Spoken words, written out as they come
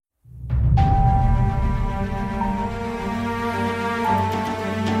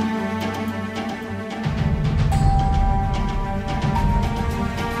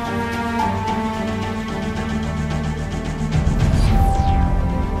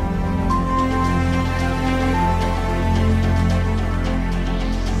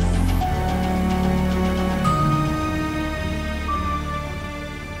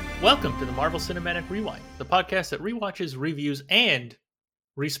Marvel Cinematic Rewind, the podcast that rewatches, reviews, and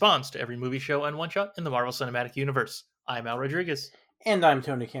responds to every movie, show, and one-shot in the Marvel Cinematic Universe. I'm Al Rodriguez. And I'm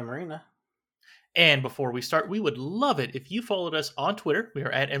Tony Camarina. And before we start, we would love it if you followed us on Twitter. We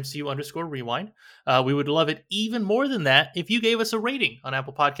are at MCU_Rewind. We would love it even more than that if you gave us a rating on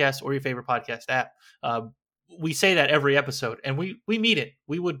Apple Podcasts or your favorite podcast app. We say that every episode, and we mean it.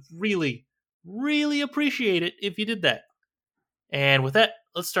 We would really, really appreciate it if you did that. And with that,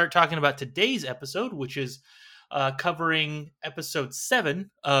 let's start talking about today's episode, which is covering episode 7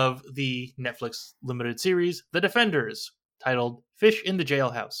 of the Netflix limited series, The Defenders, titled Fish in the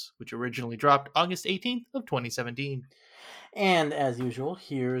Jailhouse, which originally dropped August 18th of 2017. And as usual,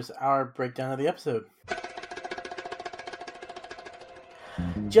 here's our breakdown of the episode.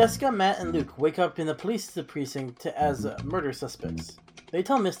 Jessica, Matt, and Luke wake up in the police precinct as murder suspects. They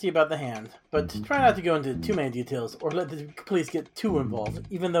tell Misty about the hand, but try not to go into too many details or let the police get too involved,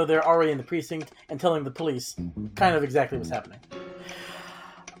 even though they're already in the precinct and telling the police kind of exactly what's happening.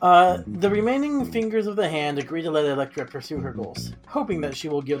 The remaining fingers of the hand agree to let Elektra pursue her goals, hoping that she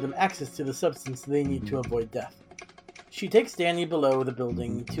will give them access to the substance they need to avoid death. She takes Danny below the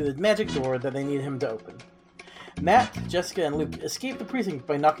building to the magic door that they need him to open. Matt, Jessica, and Luke escape the precinct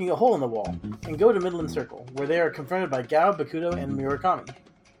by knocking a hole in the wall, and go to Midland Circle, where they are confronted by Gao, Bakuto, and Murakami.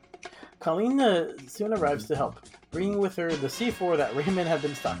 Colleen soon arrives to help, bringing with her the C4 that Raymond had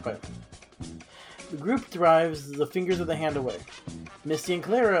been stockpiling. The group drives the fingers of the hand away. Misty and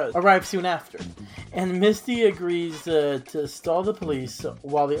Clara arrive soon after, and Misty agrees to stall the police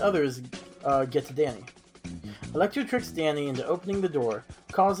while the others get to Danny. Elektra tricks Danny into opening the door,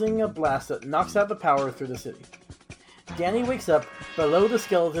 causing a blast that knocks out the power through the city. Danny wakes up below the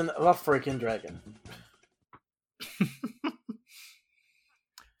skeleton of a freaking dragon.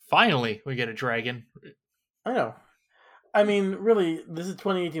 Finally, we get a dragon. I know. I mean, really, this is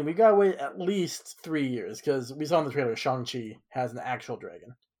 2018. We gotta wait at least 3 years, because we saw in the trailer Shang-Chi has an actual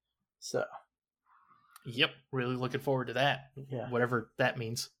dragon. So. Yep, really looking forward to that. Yeah. Whatever that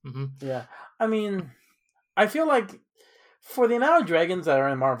means. Mm-hmm. Yeah. I mean, I feel like for the amount of dragons that are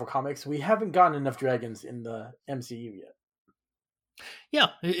in Marvel Comics, we haven't gotten enough dragons in the MCU yet. Yeah,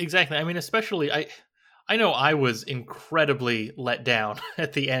 exactly. I mean, especially, I know I was incredibly let down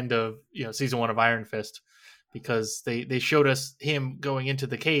at the end of season 1 of Iron Fist, because they showed us him going into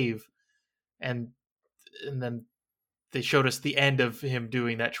the cave, and then they showed us the end of him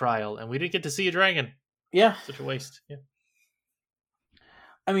doing that trial, and we didn't get to see a dragon. Yeah. Such a waste. Yeah.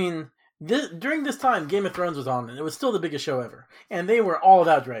 I mean, during this time, Game of Thrones was on, and it was still the biggest show ever. And they were all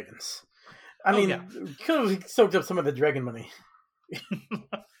about dragons. I mean, could have soaked up some of the dragon money.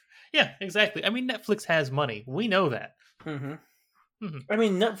 Yeah, exactly. I mean, Netflix has money. We know that. Mm-hmm. Mm-hmm. I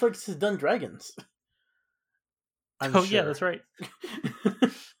mean, Netflix has done dragons. Yeah, that's right.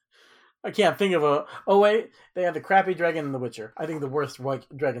 I can't think of a... Oh, wait. They had the crappy dragon in The Witcher. I think the worst white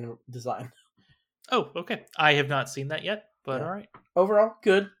dragon design. Oh, okay. I have not seen that yet, but all right. Overall,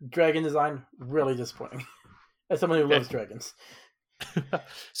 good. Dragon design, really disappointing. As someone who loves dragons.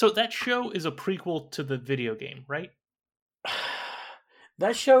 So that show is a prequel to the video game, right?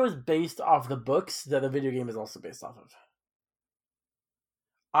 That show is based off the books that the video game is also based off of.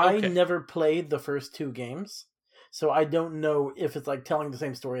 I never played the first 2 games, so I don't know if it's like telling the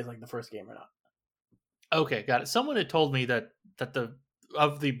same story as like the first game or not. Okay, got it. Someone had told me that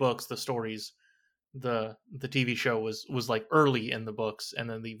of the books, the stories, the TV show was like early in the books, and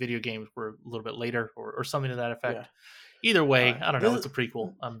then the video games were a little bit later, or something to that effect. Yeah. Either way, I don't know. It's a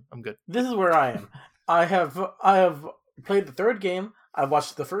prequel. I'm good. This is where I am. I have played the 3rd game. I've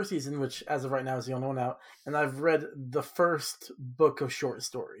watched the 1st season, which as of right now is the only one out, and I've read the first book of short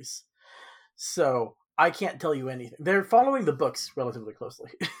stories. So I can't tell you anything. They're following the books relatively closely.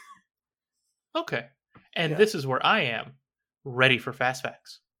 Okay. And this is where I am, ready for Fast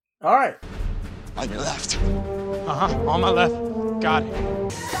Facts. All right. On your left. On my left. Got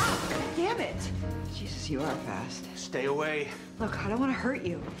it. Stop! Damn it! Jesus, you are fast. Stay away. Look, I don't want to hurt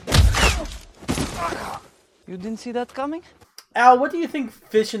you. You didn't see that coming? Al, what do you think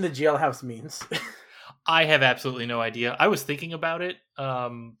fish in the jailhouse means? I have absolutely no idea. I was thinking about it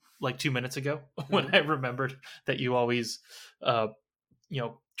like 2 minutes ago when I remembered that you always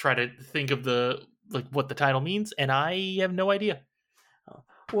try to think of what the title means, and I have no idea.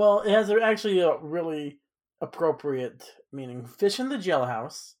 Well, it has actually a really appropriate meaning. Fish in the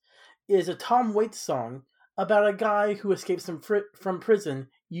Jailhouse is a Tom Waits song about a guy who escapes from prison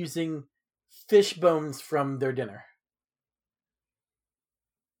using fish bones from their dinner.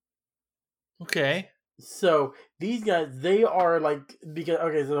 Okay. So these guys, they are like,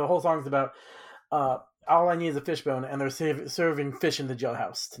 because so the whole song's about all I need is a fish bone, and they're serving fish in the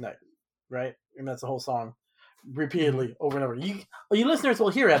jailhouse tonight. right? And that's the whole song, repeatedly over and over. You listeners will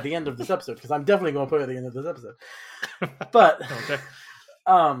hear it at the end of this episode because I'm definitely going to put it at the end of this episode. But Okay.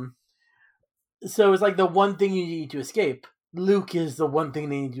 So it's like the one thing you need to escape. Luke is the one thing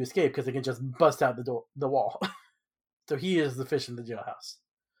they need to escape because they can just bust out the wall. So he is the fish in the jailhouse.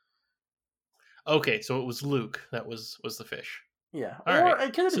 Okay, so it was Luke that was the fish. Yeah, All or right.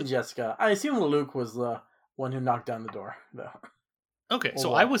 it could have been Jessica. I assume Luke was the one who knocked down the door, though. Okay, so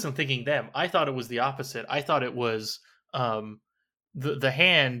Or I what? wasn't thinking them. I thought it was the opposite. I thought it was the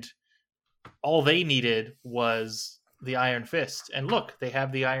hand. All they needed was the Iron Fist, and look, they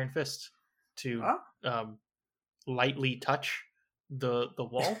have the Iron Fist to Huh? lightly touch the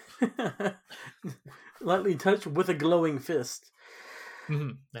wall. Lightly touched with a glowing fist.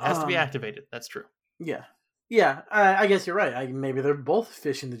 Mhm. It has to be activated. That's true. Yeah. Yeah, I guess you're right. Maybe they're both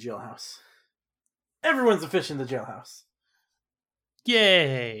fish in the jailhouse. Everyone's a fish in the jailhouse.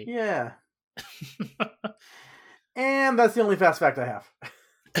 Yay! Yeah. And that's the only fast fact I have.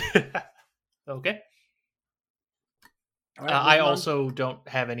 Okay. All right, I moving on. also don't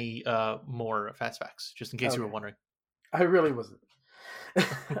have any more fast facts, just in case you were Okay. wondering. I really wasn't.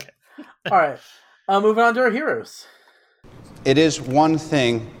 Okay. All right. Moving on to our heroes. It is one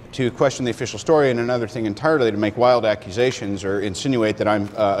thing to question the official story and another thing entirely to make wild accusations or insinuate that I'm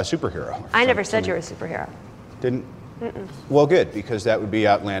a superhero. I never said you were a superhero. Didn't? Well, good, because that would be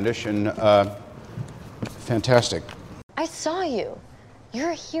outlandish and fantastic. I saw you.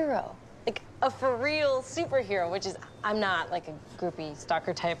 You're a hero. Like a for real superhero, which is, I'm not like a groupie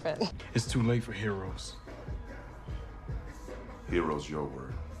stalker type, but It's too late for heroes. Hero's your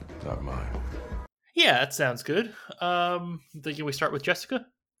word, not mine. Yeah, that sounds good. Thinking we start with Jessica.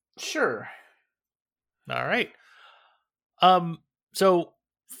 Sure. All right. So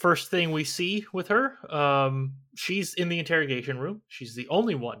first thing we see with her, she's in the interrogation room. She's the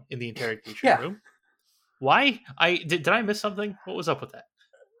only one in the interrogation Yeah. room. Why? Did I miss something? What was up with that?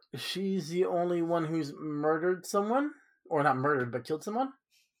 She's the only one who's murdered someone. Or not murdered, but killed someone.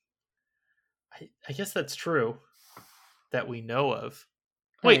 I guess that's true. That we know of.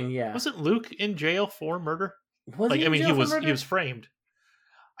 I Wait, mean, yeah. wasn't Luke in jail for murder? Was Like, he I in mean, jail for he murder? was framed.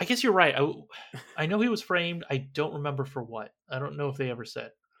 I guess you're right. I know he was framed. I don't remember for what. I don't know if they ever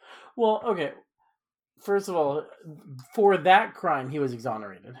said. Well, okay. First of all, for that crime, he was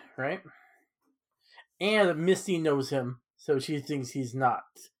exonerated, right? And Misty knows him, so she thinks he's not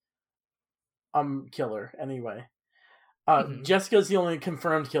killer anyway. Mhm. Jessica's the only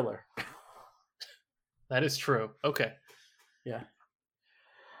confirmed killer. That is true. Okay. Yeah.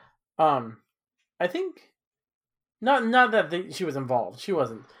 I think not that she was involved. She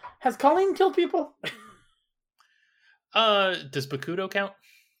wasn't. Has Colleen killed people? Does Bakudo count?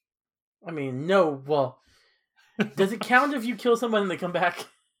 I mean, no. Well, does it count if you kill someone and they come back?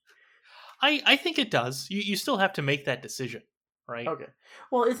 I think it does. You still have to make that decision, right? Okay.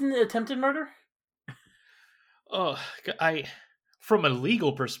 Well, isn't it attempted murder? Oh, from a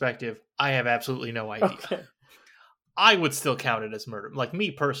legal perspective, I have absolutely no idea. Okay. I would still count it as murder, like me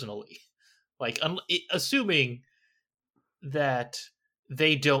personally. Like, assuming that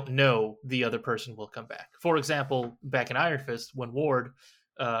they don't know the other person will come back. For example, back in Iron Fist, when Ward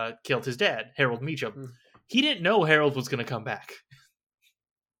killed his dad, Harold Meacham, he didn't know Harold was going to come back.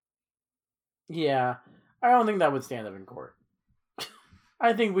 Yeah, I don't think that would stand up in court.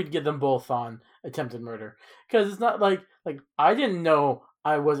 I think we'd get them both on attempted murder because it's not like I didn't know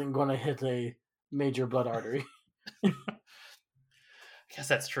I wasn't going to hit a major blood artery. I guess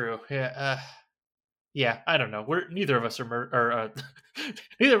that's true. Yeah. Yeah, I don't know. Neither of us are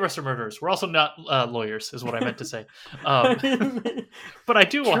neither of us are murderers. We're also not lawyers, is what I meant to say. But I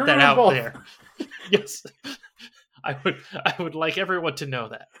do want True that to out both. there. Yes, I would like everyone to know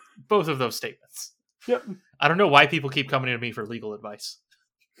that both of those statements. Yep. I don't know why people keep coming to me for legal advice.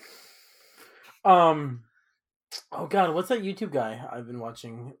 Oh god, what's that YouTube guy I've been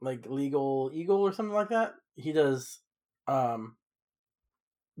watching? Like Legal Eagle or something like that? He does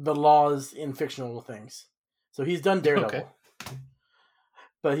the laws in fictional things. So he's done Daredevil. Okay.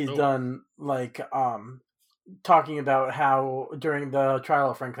 But he's Oh. done like talking about how during the trial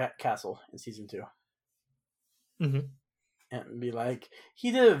of Frank Castle in season 2. Mhm. And be like,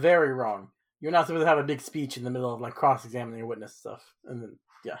 he did it very wrong. You're not supposed to have a big speech in the middle of like cross-examining a witness stuff. And then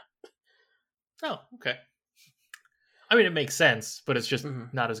Oh, okay. I mean, it makes sense, but it's just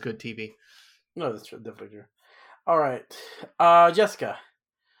Mhm. not as good TV. no, that's true, definitely true. All right, Jessica.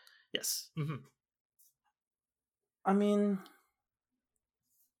 Yes. Hmm. I mean,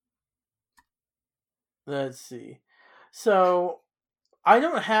 let's see. So I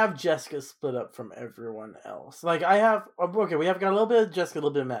don't have Jessica split up from everyone else. Like, I have... Okay, we have got a little bit of Jessica, a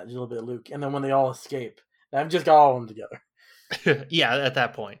little bit of Matt, a little bit of Luke, and then when they all escape, I've just got all of them together. Yeah, at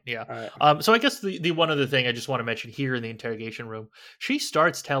that point, yeah. Right. So I guess the one other thing I just want to mention here in the interrogation room, she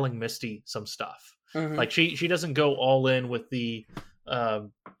starts telling Misty some stuff. Mhm. Like she doesn't go all in with the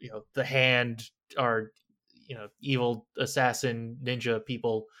the hand or evil assassin ninja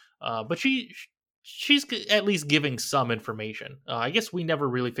people, but she's at least giving some information. I guess we never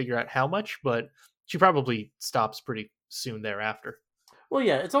really figure out how much, but she probably stops pretty soon thereafter. Well,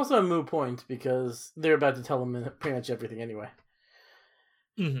 yeah, it's also a moot point because they're about to tell them pretty much everything anyway.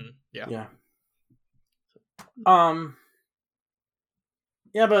 Mm-hmm. Yeah. Yeah.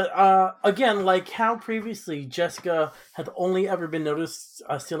 Yeah, but again, like how previously Jessica had only ever been noticed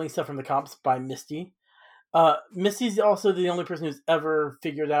stealing stuff from the cops by Misty. Misty's also the only person who's ever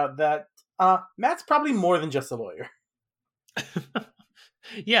figured out that Matt's probably more than just a lawyer.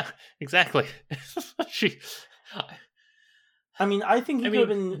 Yeah, exactly. I mean, I think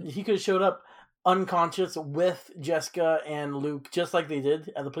he could have showed up unconscious with Jessica and Luke, just like they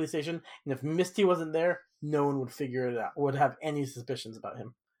did at the police station. And if Misty wasn't there, no one would figure it out, would have any suspicions about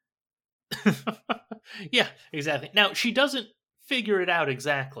him. Yeah, exactly. Now she doesn't figure it out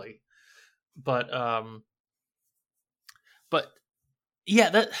exactly, but yeah,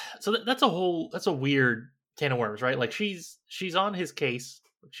 that's a weird can of worms, right? Like she's on his case.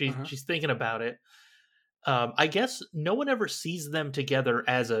 She's thinking about it. I guess no one ever sees them together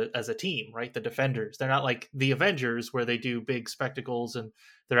as a team, right? The Defenders. They're not like the Avengers where they do big spectacles and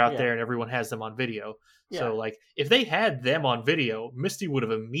they're out there and everyone has them on video. Yeah. So like if they had them on video, Misty would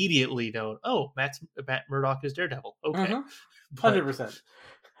have immediately known, oh, Matt Murdock is Daredevil. Okay. 100%.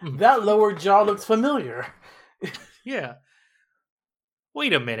 That lower jaw looks familiar. Yeah.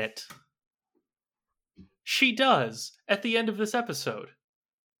 Wait a minute. She does at the end of this episode.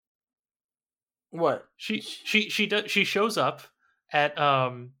 What? She shows up at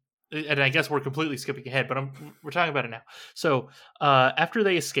and I guess we're completely skipping ahead, but we're talking about it now. So after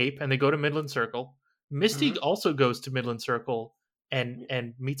they escape and they go to Midland Circle, Misty also goes to Midland Circle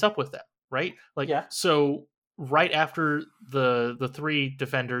and meets up with them, right? Like so right after the three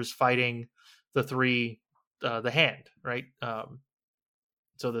Defenders fighting the Hand, right?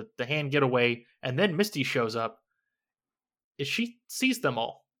 So the Hand get away, and then Misty shows up. She sees them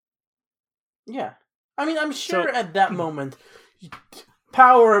all. Yeah. I mean, I'm sure at that moment,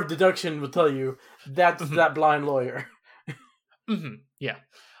 power of deduction will tell you that's that blind lawyer. Yeah.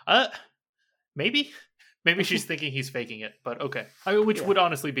 Maybe she's thinking he's faking it, but okay. I mean, which would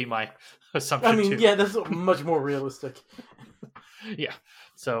honestly be my assumption, too. Yeah, that's much more realistic. Yeah.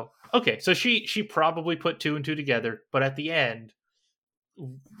 So, okay. So she probably put two and two together, but at the end,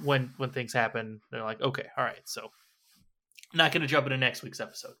 when things happen, they're like, okay, all right, so not going to jump into next week's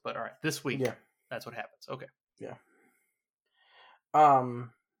episode, but all right, this week, that's what happens. Okay. Yeah.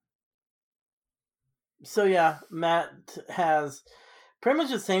 So yeah, Matt has pretty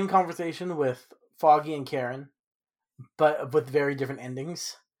much the same conversation with Foggy and Karen, but with very different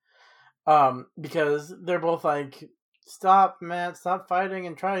endings. Because they're both like, stop, Matt, stop fighting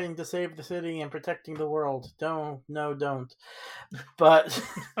and trying to save the city and protecting the world. Don't. But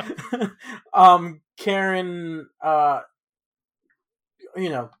Karen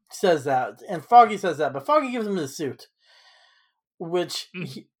says that, and Foggy says that, but Foggy gives him the suit, which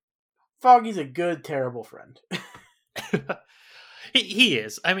Foggy's a good, terrible friend. He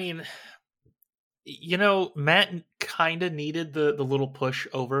is. I mean, Matt kind of needed the little push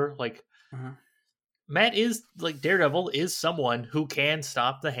over. Like, Matt is, like, Daredevil is someone who can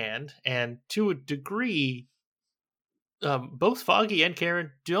stop the Hand, and to a degree, both Foggy and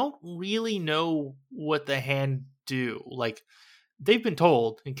Karen don't really know what the Hand do. Like, they've been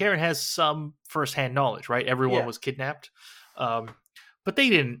told, and Karen has some firsthand knowledge, right? Everyone was kidnapped. But they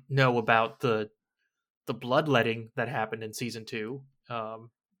didn't know about the bloodletting that happened in season 2.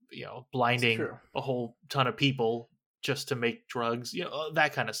 Blinding a whole ton of people just to make drugs,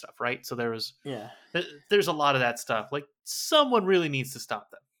 that kind of stuff, right? So there's a lot of that stuff. Like, someone really needs to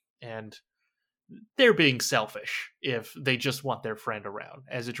stop them. And they're being selfish if they just want their friend around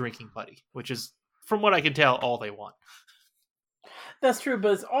as a drinking buddy, which is, from what I can tell, all they want. That's true,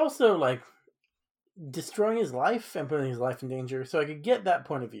 but it's also like destroying his life and putting his life in danger. So I could get that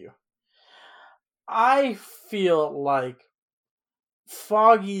point of view. I feel like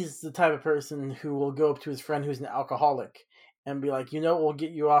Foggy's the type of person who will go up to his friend who's an alcoholic and be like, we'll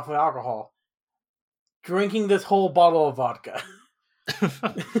get you off of alcohol. Drinking this whole bottle of vodka.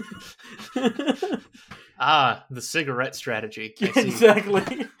 The cigarette strategy.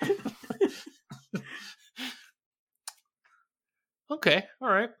 Exactly. Okay, all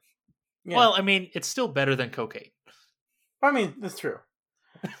right. Yeah. Well, I mean, it's still better than cocaine. I mean, that's true.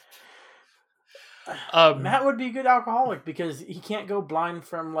 Um, Matt would be a good alcoholic because he can't go blind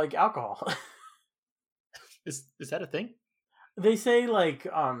from like alcohol. is that a thing? They say like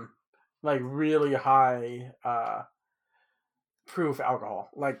really high proof alcohol,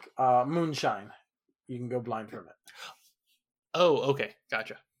 like moonshine, you can go blind from it. Oh, okay,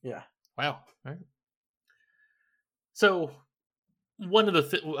 gotcha. Yeah. Wow. All right. So one of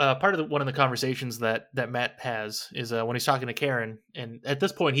the one of the conversations that Matt has is when he's talking to Karen, and at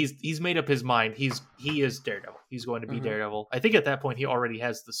this point he's made up his mind. He is Daredevil. He's going to be Daredevil. I think at that point he already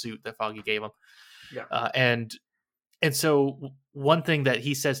has the suit that Foggy gave him. Yeah. And so one thing that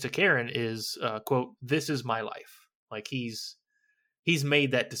he says to Karen is, "quote This is my life." Like he's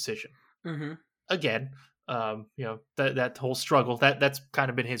made that decision. Mm-hmm. Again, that whole struggle that's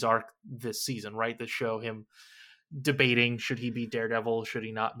kind of been his arc this season, right? The show him debating, should he be Daredevil, should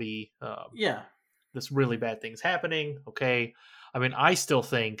he not be? This really bad thing's happening. Okay, I mean, I still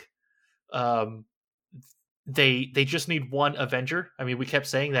think they just need one Avenger. I mean, we kept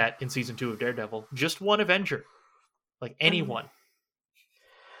saying that in season 2 of Daredevil, just one Avenger, like anyone.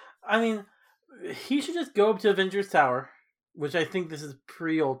 I mean, he should just go up to Avengers Tower, which I think this is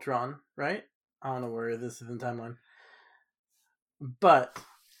pre-Ultron, right? I don't know where this is in timeline, but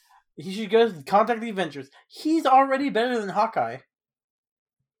he should go contact the Avengers. He's already better than Hawkeye.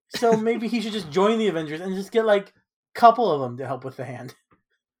 So maybe he should just join the Avengers and just get like a couple of them to help with the hand.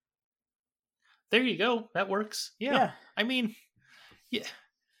 There you go. That works. Yeah. I mean, yeah.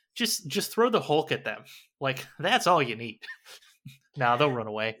 Just throw the Hulk at them. Like, that's all you need. Nah, they'll run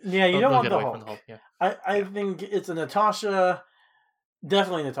away. Yeah, you don't want the Hulk. From the Hulk. Yeah. I think it's a Natasha.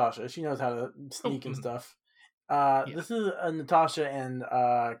 Definitely Natasha. She knows how to sneak and stuff. This is a Natasha and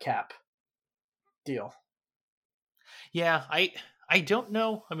Cap deal. Yeah, I don't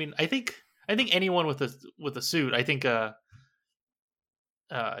know. I mean, I think anyone with a suit. I think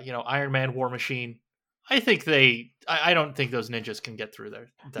Iron Man, War Machine. I think I don't think those ninjas can get through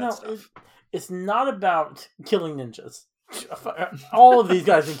that stuff. It's not about killing ninjas. All of these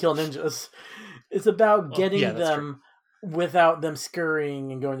guys can kill ninjas. It's about getting them without them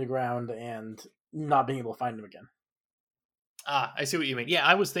scurrying and going to ground and not being able to find them again. Ah, I see what you mean. Yeah,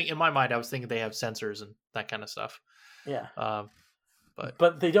 I was thinking in my mind. I was thinking they have sensors and that kind of stuff. Yeah,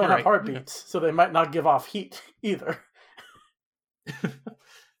 but they don't have heartbeats, so they might not give off heat either.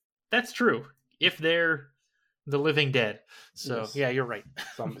 That's true. If they're the living dead. So Yes. Yeah, you're right.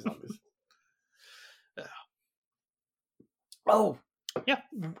 Zombies. Oh, yeah.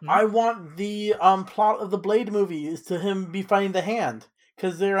 I want the plot of the Blade movie is to him be finding the hand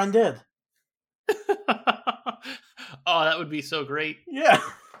because they're undead. Oh, that would be so great. Yeah.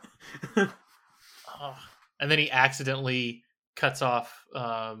 And then he accidentally cuts off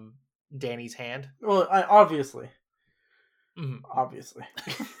Danny's hand. Well, obviously. Mm-hmm. Obviously.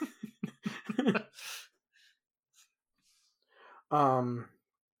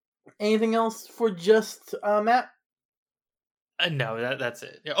 Anything else for just Matt? No, that's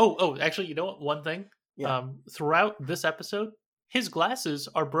it. Oh, actually, you know what? One thing. Yeah. Throughout this episode, his glasses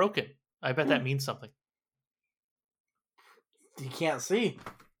are broken. I bet that means something. He can't see.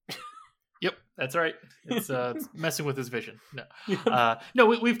 Yep, that's right. It's messing with his vision. No,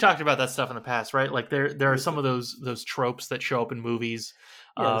 we've talked about that stuff in the past, right? Like there are some of those tropes that show up in movies.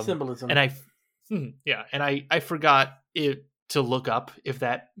 Yeah, the symbolism. And I forgot it to look up if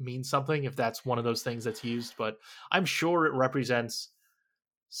that means something, if that's one of those things that's used, but I'm sure it represents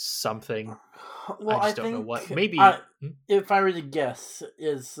something. Well, I just don't know what. Maybe if I were to guess,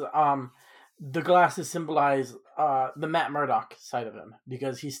 is the glasses symbolize the Matt Murdock side of him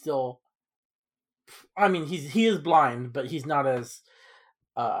because he's still. I mean, he is blind, but he's not as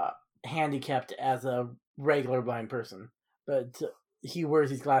handicapped as a regular blind person. But he wears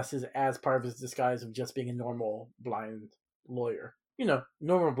these glasses as part of his disguise of just being a normal blind lawyer. You know,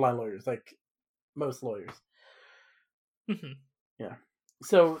 normal blind lawyers, like most lawyers. Mm-hmm. Yeah.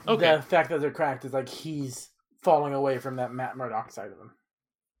 So the fact that they're cracked is like he's falling away from that Matt Murdock side of him.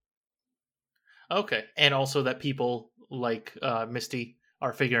 Okay. And also that people like Misty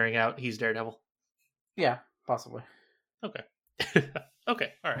are figuring out he's Daredevil. Yeah, possibly. Okay.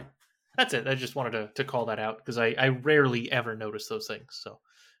 Okay. All right. That's it. I just wanted to call that out because I rarely ever notice those things. So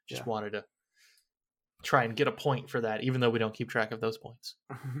just wanted to try and get a point for that, even though we don't keep track of those points.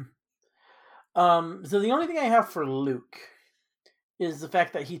 So the only thing I have for Luke is the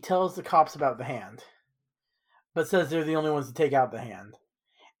fact that he tells the cops about the hand, but says they're the only ones to take out the hand.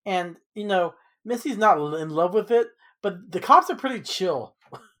 And, you know, Misty's not in love with it, but the cops are pretty chill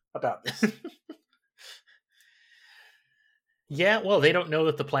about this. Yeah, well, they don't know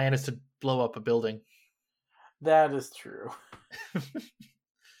that the plan is to blow up a building. That is true. And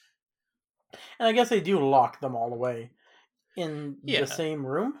I guess they do lock them all away in Yeah. the same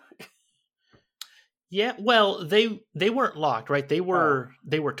room. Yeah, well, they weren't locked, right? They were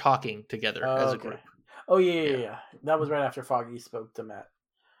talking together as a Okay. group. Oh yeah. Yeah. That was right after Foggy spoke to Matt.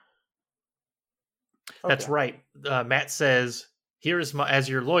 That's Okay. right. Matt says, "Here is my as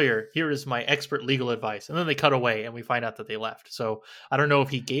your lawyer. Here is my expert legal advice." And then they cut away, and we find out that they left. So I don't know if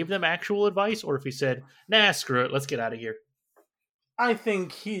he gave them actual advice or if he said, "Nah, screw it, let's get out of here." I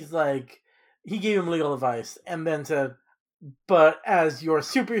think he's like, he gave him legal advice and then said, but as your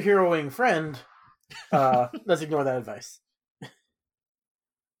superheroing friend, let's ignore that advice.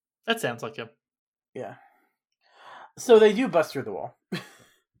 That sounds like him. Yeah. So they do bust through the wall.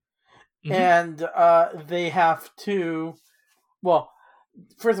 Mhm. And they have to, well,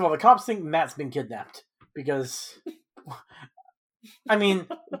 first of all, the cops think Matt's been kidnapped because, I mean,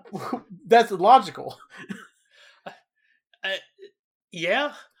 that's logical.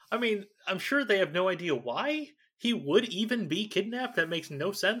 Yeah, I mean, I'm sure they have no idea why he would even be kidnapped. That makes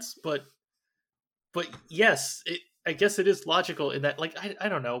no sense. But yes, I guess it is logical in that, like, I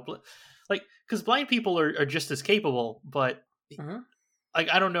don't know, like, because blind people are just as capable, but Mhm. like,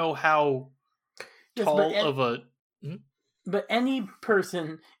 I don't know how Yes, tall of a. But any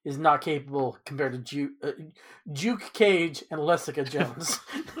person is not capable compared to Juke Cage and Lessica Jones.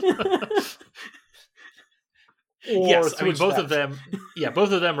 Yes, I mean, switch both that. of them. Yeah,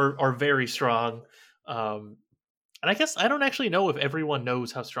 both of them are very strong. And I guess I don't actually know if everyone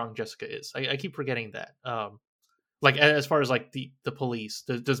knows how strong Jessica is. I keep forgetting that. Like, as far as like the police,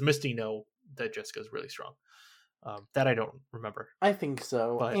 does Misty know that Jessica is really strong? That I don't remember. I think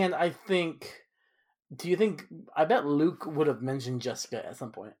so. But- And I think, do you think, I bet Luke would have mentioned Jessica at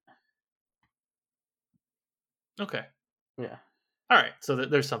some point. Okay. Yeah. All right. So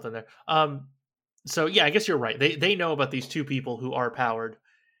there's something there. So yeah, I guess you're right. They know about these two people who are powered,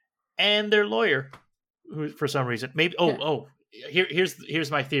 and their lawyer, who for some reason maybe.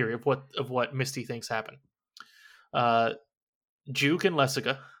 Here's my theory of what Misty thinks happened. Juke and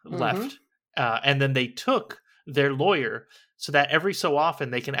Lessica left, and then they took their lawyer so that every so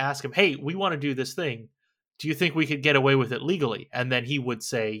often they can ask him, "Hey, we want to do this thing. Do you think we could get away with it legally?" And then he would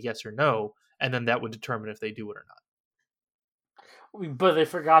say yes or no, and then that would determine if they do it or not. But they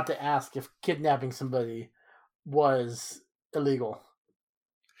forgot to ask if kidnapping somebody was illegal.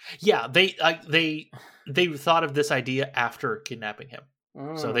 Yeah, they thought of this idea after kidnapping him,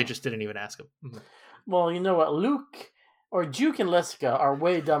 so they just didn't even ask him. Mhm. Well, you know what? Luke or Juke and Lessica are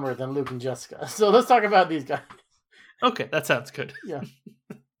way dumber than Luke and Jessica. So let's talk about these guys. Okay, that sounds good. Yeah.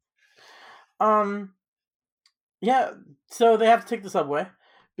 Yeah. So they have to take the subway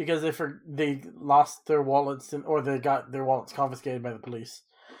because they lost their wallets or they got their wallets confiscated by the police.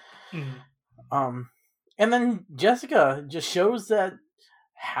 Mhm. And then Jessica just shows that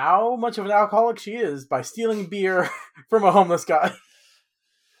how much of an alcoholic she is by stealing beer from a homeless guy.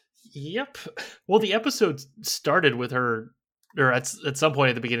 Yep. Well, the episode started with her, or at some point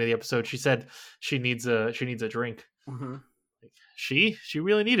at the beginning of the episode, she said she needs a drink. Mm-hmm. She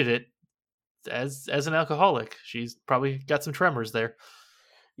really needed it as an alcoholic. She's probably got some tremors there.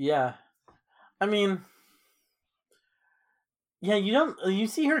 Yeah. I mean, yeah, you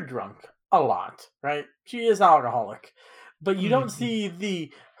see her drunk a lot, right? She is alcoholic. But you don't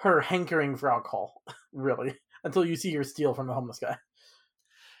see her hankering for alcohol, really, until you see her steal from the homeless guy.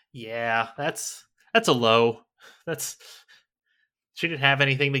 Yeah, that's a low. She didn't have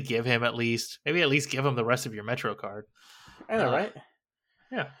anything to give him. At least give him the rest of your Metro card. I know, right?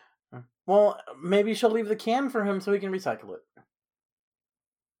 Yeah. Well, maybe she'll leave the can for him so he can recycle it.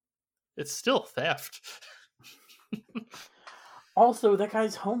 It's still theft. Also, that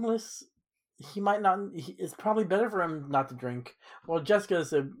guy's homeless. He might not. It's probably better for him not to drink. Well, Jessica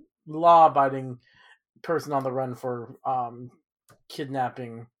is a law-abiding person on the run for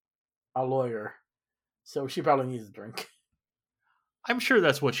kidnapping a lawyer, so she probably needs a drink. I'm sure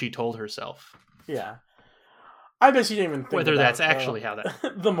that's what she told herself. Yeah, I bet she didn't even think Whether about, that's actually how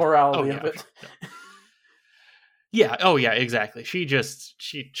that the morality of it. Yeah. Oh yeah, exactly. She just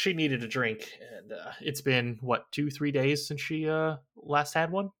she needed a drink, and it's been what 2-3 days since she last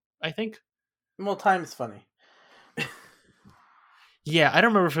had one. I think. Well, time's funny. Yeah, I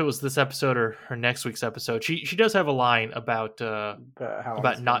don't remember if it was this episode or next week's episode. She does have a line about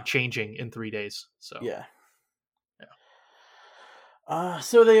not changing in 3 days. So yeah.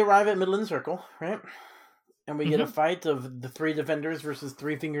 So they arrive at Midland Circle, right? And we get a fight of the 3 defenders versus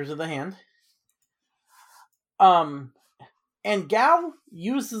 3 fingers of the hand. And Gao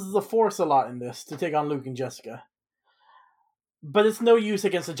uses the Force a lot in this to take on Luke and Jessica. but it's no use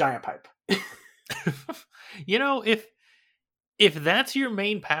against a giant pipe. You know, if that's your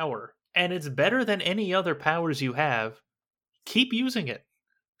main power and it's better than any other powers you have, keep using it.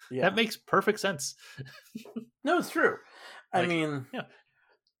 Yeah. That makes perfect sense. No, it's true. I mean, yeah.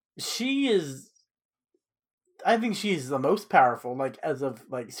 I think she's the most powerful, like, as of,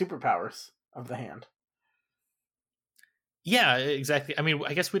 like, superpowers of the hand. Yeah, exactly. I mean,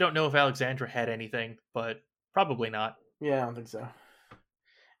 I guess we don't know if Alexandra had anything, but probably not. Yeah, I don't think so. And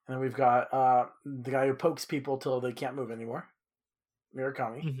then we've got the guy who pokes people till they can't move anymore,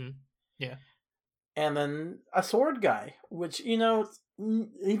 Murakami. Mm-hmm. Yeah. And then a sword guy, which, you know,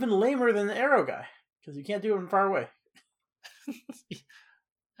 even lamer than the arrow guy, because you can't do it from far away.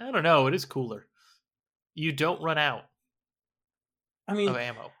 I don't know. It is cooler. You don't run out I mean, of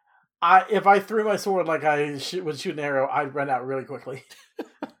ammo. if I threw my sword like I would shoot an arrow, I'd run out really quickly.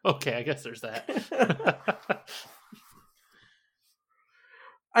 Okay, I guess there's that.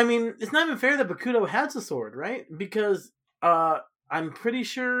 I mean, it's not even fair that Bakuto has a sword, right? Because I'm pretty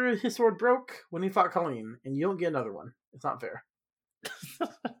sure his sword broke when he fought Colleen, and you don't get another one. It's not fair.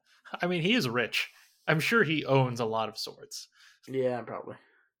 I mean, he is rich. I'm sure he owns a lot of swords. Yeah, probably.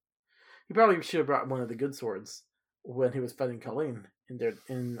 He probably should have brought one of the good swords when he was fighting Colleen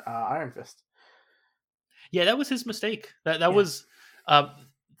in Iron Fist. Yeah, that was his mistake. That was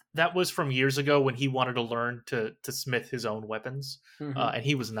from years ago when he wanted to learn to smith his own weapons, and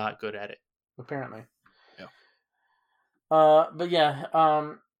he was not good at it. Apparently. Yeah. But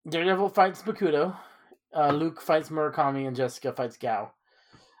yeah, Daredevil fights Bakuto. Luke fights Murakami, and Jessica fights Gao.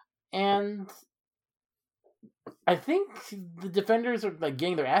 And I think the Defenders are like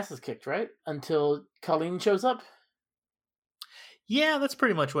getting their asses kicked, right? Until Colleen shows up. Yeah, that's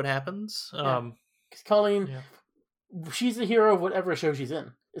pretty much what happens. Because Colleen, she's the hero of whatever show she's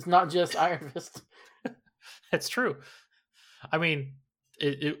in. It's not just Iron Fist. That's true. I mean,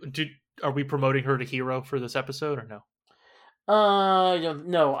 are we promoting her to hero for this episode or no? I don't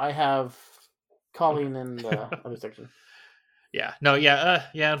know. I have Colleen in the other section. Yeah. No. Yeah.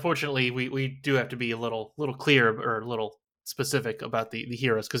 Unfortunately, we do have to be a little clear or a little specific about the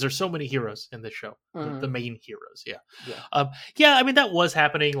heroes, because there's so many heroes in this show. The main heroes. Yeah. Yeah. I mean, that was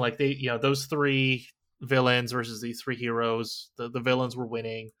happening. Like those three villains versus these three heroes. The villains were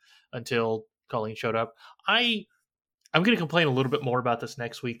winning until Colleen showed up. I'm going to complain a little bit more about this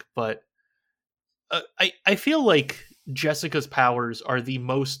next week, but I feel like Jessica's powers are the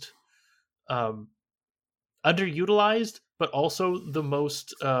most underutilized, but also the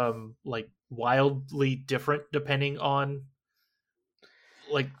most like wildly different depending on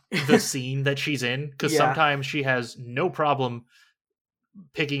like the scene that she's in, because sometimes she has no problem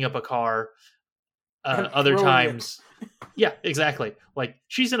picking up a car, other times yeah, exactly, like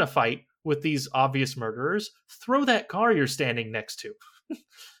she's in a fight with these obvious murderers, throw that car you're standing next to.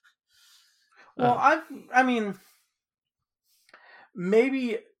 Well, I mean,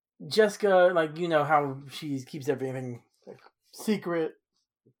 maybe Jessica, like, you know how she keeps everything like secret.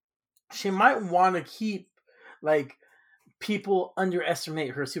 She might want to keep, like, people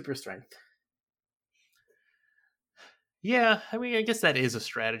underestimate her super strength. Yeah, I mean, I guess that is a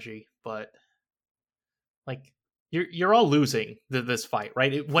strategy, but like you're all losing this fight,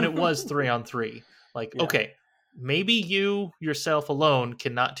 right? When it was 3-on-3, like okay, maybe you yourself alone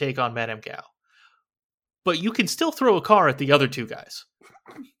cannot take on Madame Gao, but you can still throw a car at the other two guys.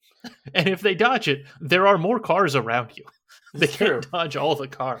 And if they dodge it, there are more cars around you. They can't dodge all the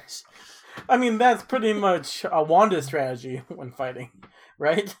cars. I mean, that's pretty much a Wanda strategy when fighting,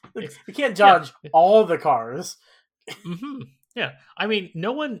 right? Like, you can't dodge all the cars. Mm-hmm. Yeah, I mean,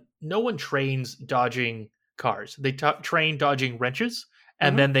 no one trains dodging cars. They train dodging wrenches,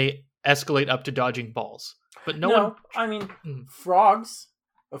 and then they escalate up to dodging balls. But no one. I mean, frogs.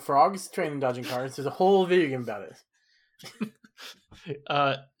 Frogs training dodging cars. There's a whole video game about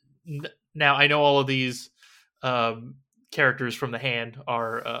it. Now I know all of these characters from the hand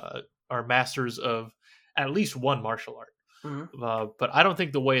are masters of at least one martial art, but I don't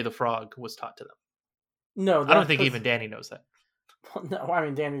think the way of the frog was taught to them. No, I don't think even Danny knows that. No, I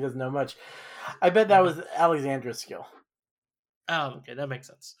mean, Danny doesn't know much. I bet that was Alexandra's skill. Oh, okay, that makes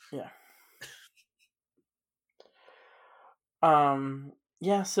sense. Yeah.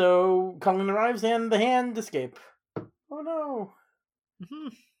 Yeah, so Colleen arrives and the hand escape. Oh no.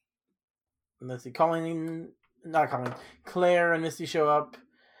 And let's see, Claire and Misty show up.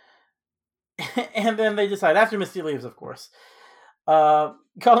 And then they decide, after Misty leaves, of course,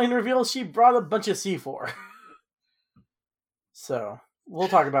 Colleen reveals she brought a bunch of C4. So, we'll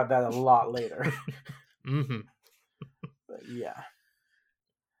talk about that a lot later. Mm-hmm. But yeah.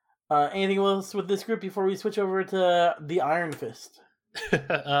 Anything else with this group before we switch over to the Iron Fist?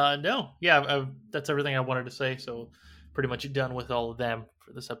 No. Yeah, that's everything I wanted to say. So pretty much done with all of them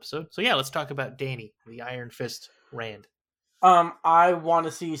for this episode. So yeah, let's talk about Danny, the Iron Fist Rand. I want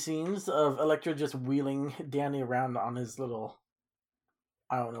to see scenes of Elektra just wheeling Danny around on his little,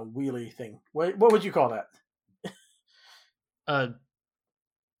 I don't know, wheelie thing. What would you call that?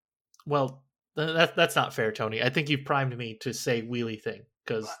 Well, that's not fair, Tony. I think you've primed me to say wheelie thing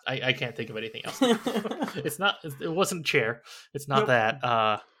because I can't think of anything else. It's not. It wasn't a chair. It's not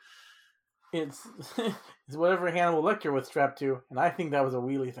that. It's whatever Hannibal Lecter was strapped to, and I think that was a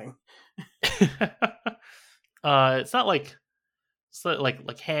wheelie thing. It's not like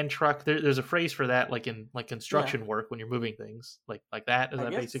hand truck. There's a phrase for that, like in construction work when you're moving things like that. Is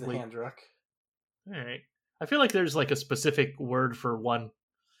that basically it's a hand truck? All right. I feel like there's like a specific word for one.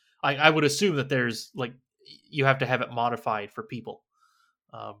 I would assume that there's like you have to have it modified for people.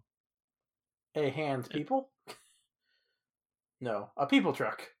 A hand people? No, a people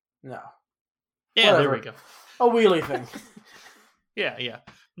truck. No. Yeah, Whatever. there we go. A wheelie thing. Yeah.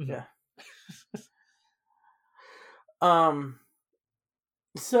 Yeah.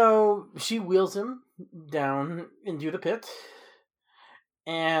 So she wheels him down into the pit,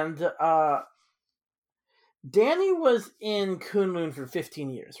 and Danny was in Kunlun for 15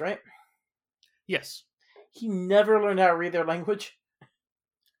 years, right? Yes. He never learned how to read their language.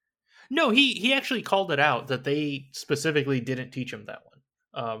 No, he actually called it out that they specifically didn't teach him that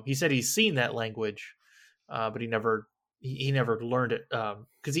one. He said he's seen that language, but he never learned it.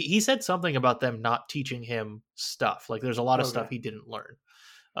 Because he said something about them not teaching him stuff. Like there's a lot of stuff he didn't learn.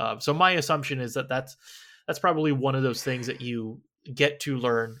 So my assumption is that that's probably one of those things that you get to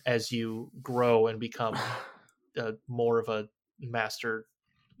learn as you grow and become more of a master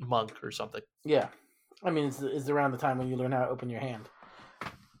monk or something. Yeah, I mean it's around the time when you learn how to open your hand.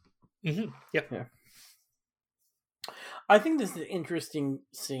 Mm-hmm. Yep. Yeah. I think this is an interesting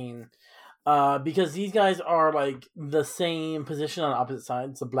scene because these guys are like the same position on opposite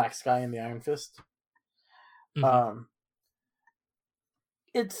sides, the Black Sky and the Iron Fist. Mm-hmm.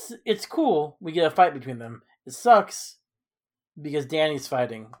 It's cool. We get a fight between them. It sucks because Danny's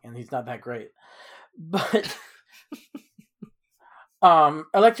fighting and he's not that great. But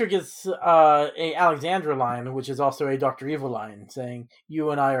Elektra gets a Alexandra line, which is also a Dr. Evil line, saying,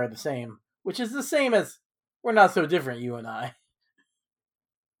 "You and I are the same," which is the same as "We're not so different, you and I."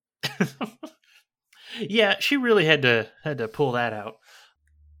 Yeah, she really had to pull that out.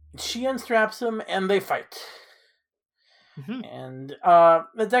 She unstraps him and they fight. Mm-hmm. And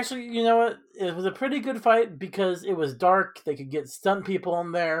it's actually, you know what? It was a pretty good fight because it was dark. They could get stunt people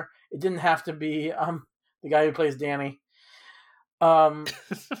in there. It didn't have to be the guy who plays Danny. But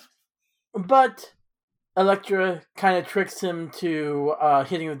Elektra kind of tricks him to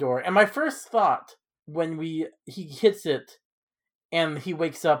hitting the door. And my first thought when he hits it and he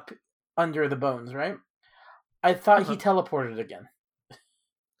wakes up under the bones, right? I thought he teleported again.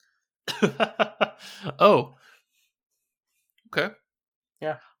 Oh. Okay.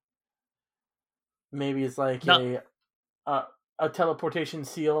 Yeah. Maybe it's like a teleportation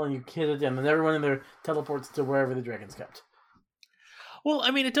seal and you hit it and then everyone in there teleports to wherever the dragon's kept. Well,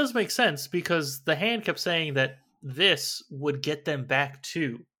 I mean, it does make sense because the hand kept saying that this would get them back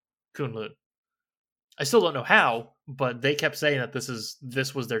to Kunlun. I still don't know how, but they kept saying that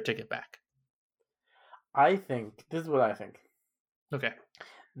this was their ticket back. This is what I think. Okay.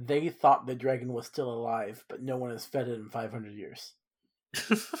 They thought the dragon was still alive, but no one has fed it in 500 years.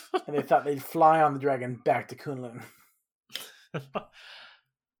 And they thought they'd fly on the dragon back to Kunlun.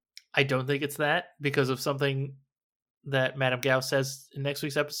 I don't think it's that because of something that Madame Gao says in next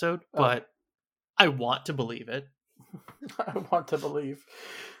week's episode, but I want to believe it. I want to believe.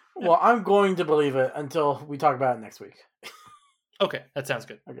 Well, I'm going to believe it until we talk about it next week. Okay, that sounds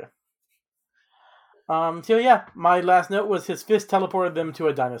good. Okay. So yeah, my last note was his fist teleported them to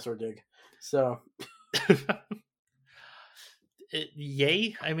a dinosaur dig. So.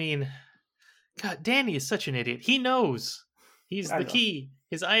 Yay? I mean, God, Danny is such an idiot. He knows. He's the key.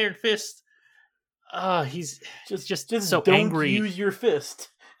 His Iron Fist. He's just so don't angry. Use your fist.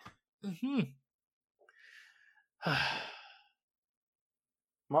 Mm-hmm.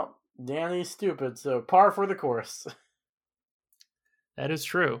 Well, Danny's stupid, so par for the course. That is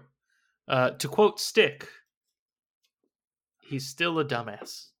true. To quote Stick, he's still a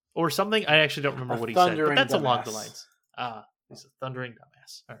dumbass. Or something. I actually don't remember what he said, but that's along the lines. He's a thundering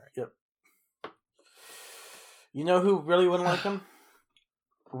dumbass. All right. Yep. You know who really wouldn't like him?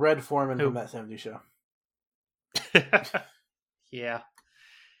 Red Foreman from That 70s Show. Yeah.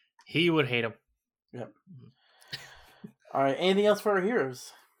 He would hate him. Yep. All right. Anything else for our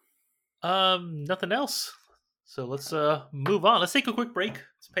heroes? Nothing else. So let's move on. Let's take a quick break.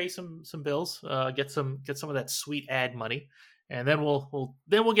 Let's pay some bills. Get some of that sweet ad money, and then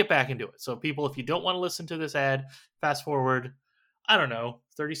we'll get back into it. So people, if you don't want to listen to this ad, fast forward. I don't know,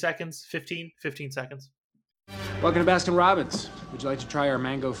 30 seconds, 15 seconds. Welcome to Baskin Robbins. Would you like to try our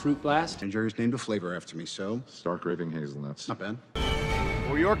mango fruit blast? And Jerry's named a flavor after me, so Stark raving hazelnuts. not bad.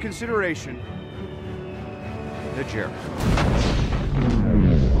 For your consideration, the Jerry.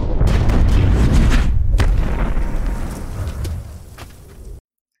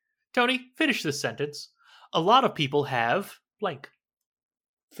 Tony, finish this sentence. A lot of people have blank.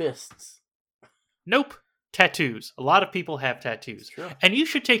 Fists. Nope. Tattoos. A lot of people have tattoos. Sure. And you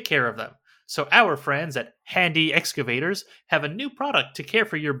should take care of them. So our friends at Handy Excavators have a new product to care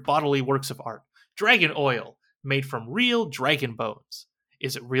for your bodily works of art. Dragon Oil, made from real dragon bones.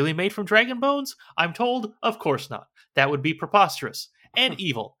 Is it really made from dragon bones? I'm told, of course not. That would be preposterous and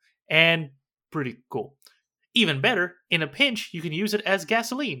evil and pretty cool. Even better, in a pinch, you can use it as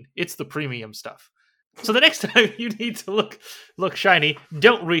gasoline. It's the premium stuff. So the next time you need to look shiny,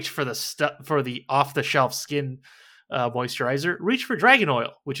 don't reach for the off-the-shelf skin moisturizer. Reach for Dragon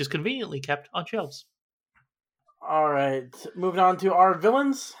Oil, which is conveniently kept on shelves. All right, moving on to our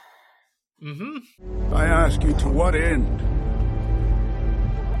villains. Mm-hmm. I ask you, to what end?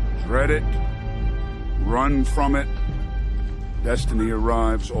 Dread it, run from it. Destiny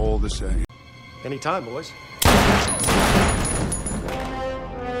arrives all the same. Anytime, boys.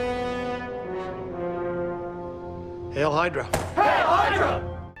 Hail Hydra. Hail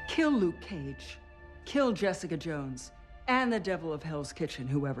Hydra! Kill Luke Cage. Kill Jessica Jones. And the devil of Hell's Kitchen,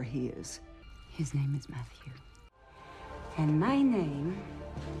 whoever he is. His name is Matthew. And my name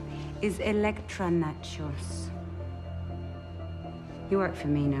is Electra Nachos. You work for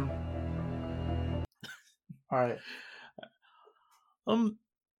me now. All right.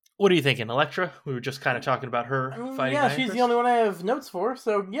 What are you thinking, Electra? We were just kind of talking about her fighting. Yeah, she's the only one I have notes for,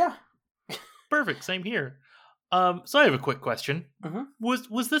 so yeah. Perfect, same here. So I have a quick question. Mm-hmm.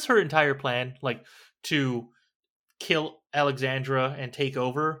 Was this her entire plan, like to kill Alexandra and take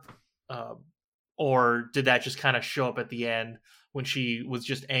over, or did that just kind of show up at the end when she was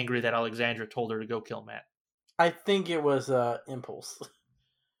just angry that Alexandra told her to go kill Matt? I think it was impulse.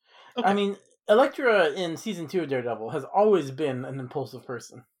 Okay. I mean, Elektra in season 2 of Daredevil has always been an impulsive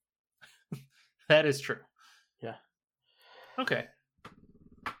person. That is true. Yeah. Okay.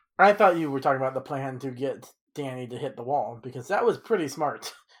 I thought you were talking about the plan to get Danny to hit the wall, because that was pretty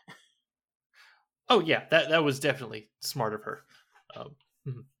smart. Oh yeah, that was definitely smart of her.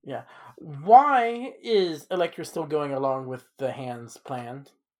 Yeah. Why is Elektra still going along with the Hands plan?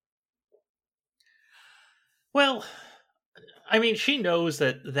 Well, I mean, she knows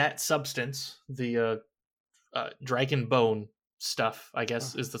that substance, the dragon bone stuff, I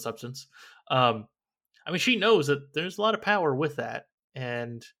guess, is the substance. I mean, she knows that there's a lot of power with that,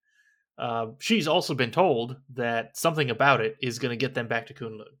 and she's also been told that something about it is going to get them back to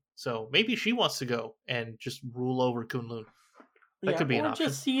Kunlun. So maybe she wants to go and just rule over Kunlun. That could be an option.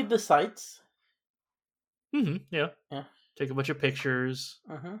 Just see the sights. Mm-hmm. Yeah. Yeah. Take a bunch of pictures.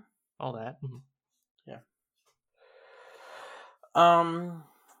 Mm-hmm. All that. Mm-hmm.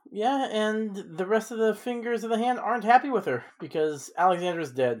 Yeah, and the rest of the fingers of the hand aren't happy with her because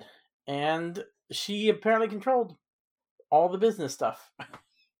Alexandra's dead, and she apparently controlled all the business stuff.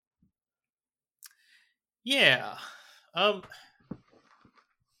 Yeah.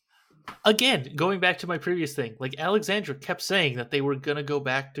 Again, going back to my previous thing, like Alexandra kept saying that they were gonna go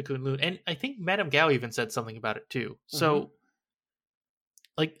back to Kunlun, and I think Madame Gao even said something about it too. So,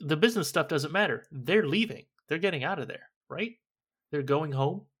 like, the business stuff doesn't matter. They're leaving. They're getting out of there, right? They're going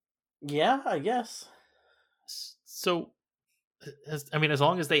home. Yeah, I guess. So, as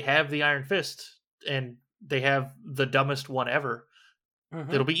long as they have the Iron Fist and they have the dumbest one ever,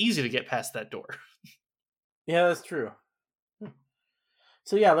 it'll be easy to get past that door. Yeah, that's true.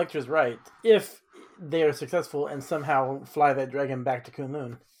 So yeah, Elektra's right. If they are successful and somehow fly that dragon back to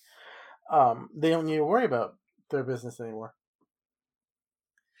Kunlun, they don't need to worry about their business anymore.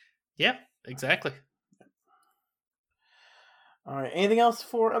 Yeah, exactly. All right. Anything else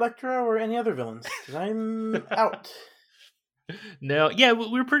for Elektra or any other villains? 'Cause I'm out. No, yeah,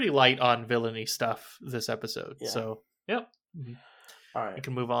 we're pretty light on villainy stuff this episode. Yeah. So, yep. Mm-hmm. All right. We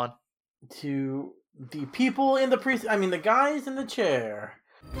can move on to the people in the the guys in the chair.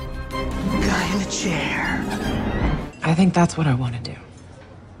 Guy in the chair. I think that's what I want to do.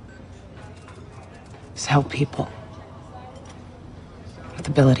 Is help people with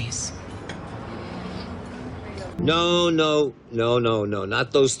abilities. No,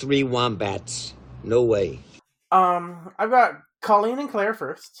 not those 3 wombats. No way. I've got Colleen and Claire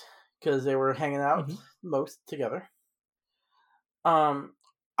first. because they were hanging out most together.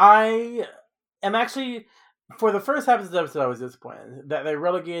 I am actually, for the first half of this episode, I was disappointed that they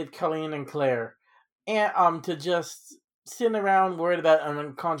relegated Colleen and Claire and to just sitting around worried about an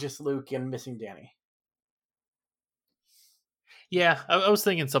unconscious Luke and missing Danny. Yeah, I was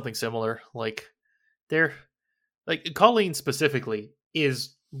thinking something similar. Like, Colleen specifically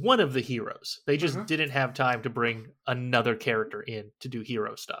is one of the heroes. They just didn't have time to bring another character in to do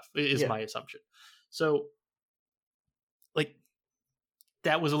hero stuff, is my assumption. So, like,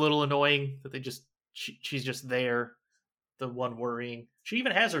 that was a little annoying that she's just there, the one worrying. She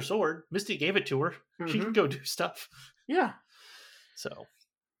even has her sword. Misty gave it to her. She can go do stuff. Yeah. So,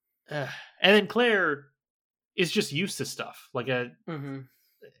 and then Claire is just used to stuff. Like I don't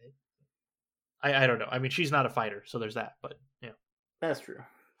know. I mean, she's not a fighter, so there's that. But yeah, that's true.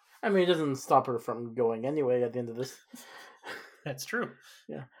 I mean, it doesn't stop her from going anyway at the end of this. That's true.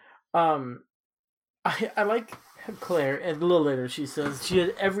 Yeah. I like Claire, and a little later she says she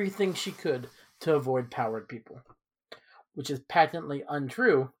did everything she could to avoid powered people, which is patently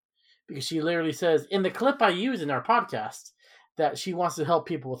untrue, because she literally says in the clip I use in our podcast that she wants to help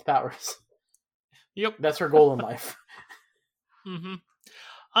people with powers. Yep. That's her goal in life.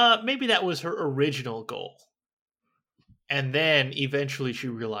 Maybe that was her original goal. And then eventually she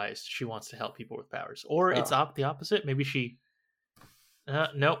realized she wants to help people with powers. Or it's the opposite. Maybe she...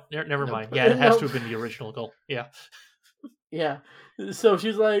 nope, never mind. Yeah, it has to have been the original goal. Yeah. Yeah. So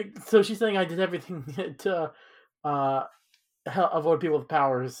she's saying I did everything to avoid people with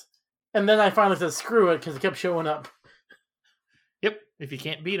powers. And then I finally said screw it because it kept showing up. Yep. If you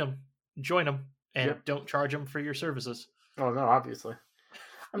can't beat them, join them. And don't charge them for your services. Oh, no, obviously.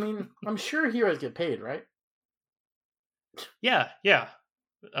 I mean, I'm sure heroes get paid, right? Yeah.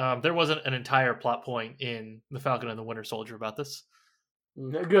 There wasn't an entire plot point in The Falcon and the Winter Soldier about this.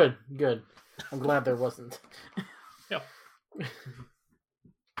 Good. I'm glad there wasn't. Yeah.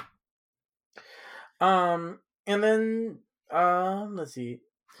 And then, let's see.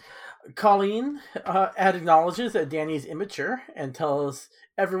 Colleen acknowledges that Danny is immature and tells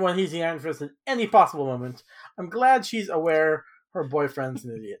everyone he's the Iron Fist at any possible moment. I'm glad she's aware her boyfriend's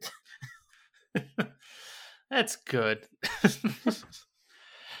an idiot. That's good.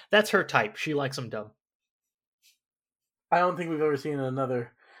 That's her type. She likes him dumb. I don't think we've ever seen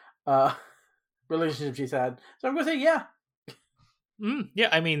another relationship she's had. So I'm going to say yeah. Yeah,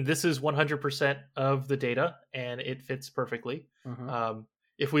 I mean, this is 100% of the data, and it fits perfectly.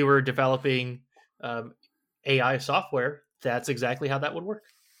 If we were developing AI software, that's exactly how that would work.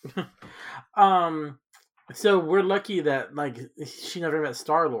 So we're lucky that she never met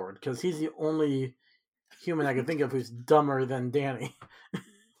Star-Lord, because he's the only human I can think of who's dumber than Danny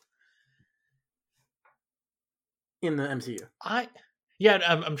in the MCU.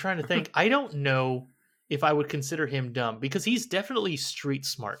 I'm trying to think. I don't know if I would consider him dumb, because he's definitely street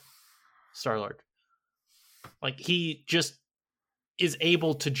smart, Star-Lord. Like, he just is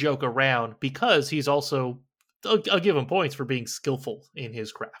able to joke around because he's also, I'll give him points for being skillful in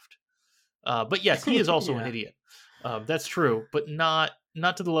his craft. But yes, he is also an idiot. That's true, but not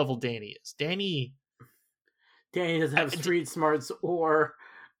to the level Danny is. Danny doesn't have street smarts or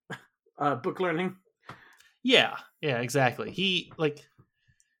book learning. Yeah, exactly. He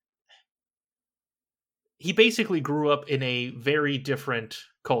basically grew up in a very different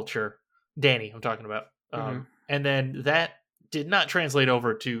culture. Danny, I'm talking about. And then that did not translate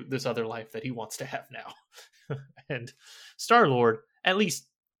over to this other life that he wants to have now. And Star-Lord at least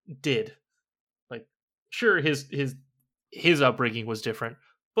did. Like, sure, his upbringing was different,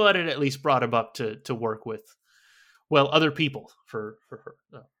 but it at least brought him up to work with, other people for her.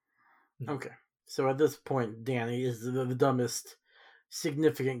 Okay. So at this point, Danny is the dumbest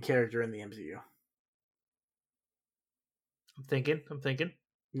significant character in the MCU. I'm thinking.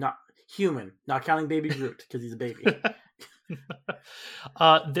 Not human, not counting Baby Groot, because he's a baby.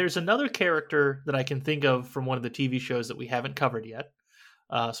 There's another character that I can think of from one of the TV shows that we haven't covered yet.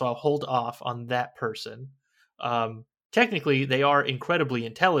 So I'll hold off on that person. Technically, they are incredibly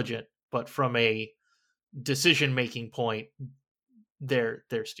intelligent, but from a decision-making point, they're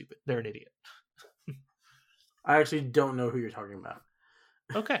stupid. They're an idiot. I actually don't know who you're talking about.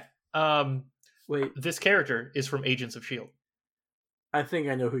 Okay. Wait. This character is from Agents of S.H.I.E.L.D. I think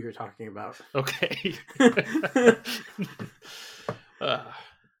I know who you're talking about. Okay. All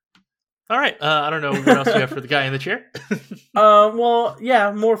right. I don't know what else you have for the guy in the chair. Well,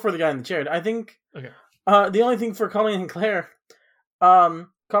 yeah, more for the guy in the chair. I think. Okay. The only thing for Colleen and Claire,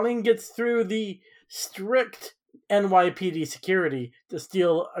 Colleen gets through the strict NYPD security to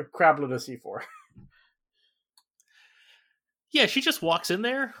steal a crabload of C4. Yeah, she just walks in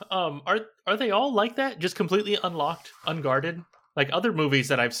there. Are they all like that? Just completely unlocked, unguarded? Like other movies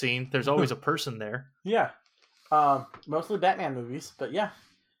that I've seen, there's always a person there. Yeah. Mostly Batman movies, but yeah.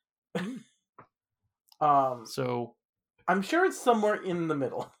 So I'm sure it's somewhere in the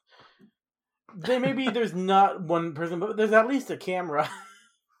middle. There's not one person, but there's at least a camera.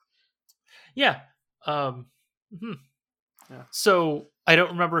 yeah. Yeah. So I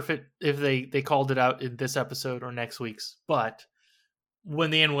don't remember if they called it out in this episode or next week's, but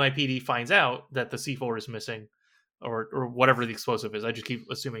when the NYPD finds out that the C4 is missing, or whatever the explosive is, I just keep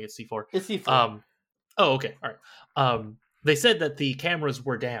assuming it's C4. It's C4. Oh, okay, all right. They said that the cameras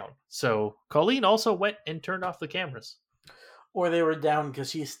were down, so Colleen also went and turned off the cameras. Or they were down because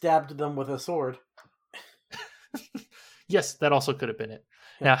she stabbed them with a sword. Yes, that also could have been it.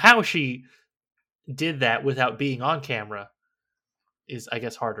 Now, how she did that without being on camera is, I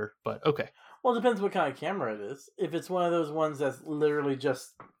guess, harder, but okay. Well, it depends what kind of camera it is. If it's one of those ones that's literally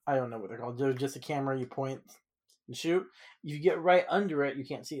just, I don't know what they're called, they're just a camera you point and shoot. If you get right under it, you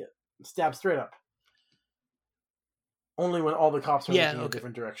can't see it. Stab straight up. Only when all the cops are looking in a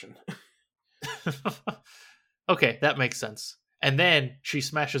different direction. Okay, that makes sense. And then she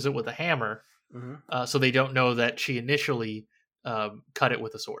smashes it with a hammer, so they don't know that she initially cut it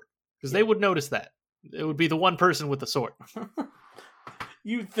with a sword. Because they would notice that. It would be the one person with the sword.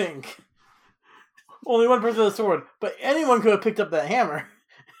 You'd think. Only one person with a sword, but anyone could have picked up that hammer.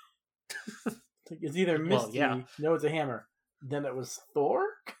 It's either Misty, no, it's a hammer. Then it was Thor?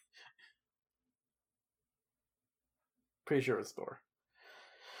 Pretty sure it was Thor.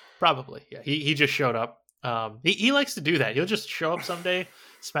 Probably, yeah. He just showed up. He likes to do that. He'll just show up someday,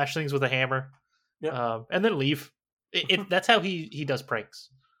 smash things with a hammer, and then leave. That's how he does pranks.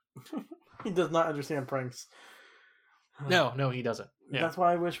 He does not understand pranks. No, he doesn't. Yeah. That's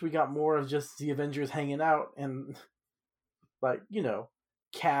why I wish we got more of just the Avengers hanging out and, like,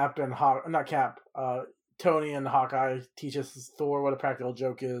 Cap and Tony and Hawkeye teach us Thor what a practical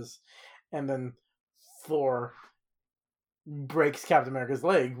joke is, and then Thor breaks Captain America's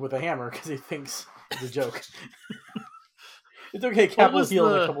leg with a hammer because he thinks it's a joke. It's okay, Cap will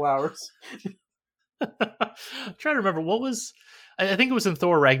heal in a couple hours. I'm trying to remember what was. I think it was in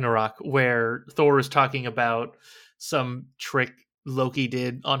Thor Ragnarok where Thor was talking about some trick Loki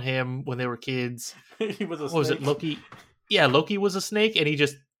did on him when they were kids. He was a snake. What was it, Loki? Yeah, Loki was a snake, and he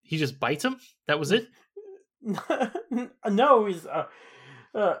just bites him. That was it. No, he's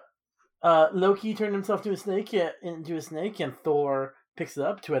Loki turned himself into a snake, and Thor picks it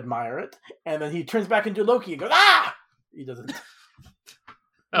up to admire it, and then he turns back into Loki and goes, "Ah!" He doesn't.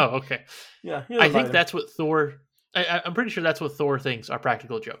 Oh, okay. Yeah, I think that's what Thor. I'm pretty sure that's what Thor thinks are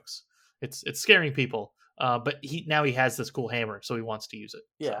practical jokes. It's scaring people, but he has this cool hammer, so he wants to use it.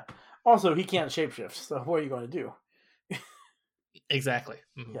 Yeah. Also, he can't shapeshift, so what are you going to do? Exactly.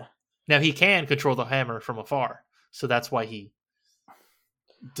 Mm-hmm. Yeah. Now he can control the hammer from afar, so that's why he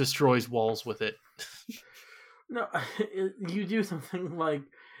destroys walls with it. No, you do something like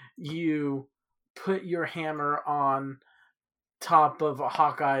you put your hammer on top of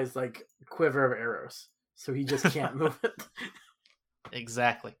Hawkeye's like quiver of arrows, so he just can't move it.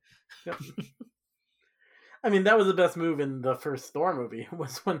 Exactly. Yep. I mean, that was the best move in the first Thor movie,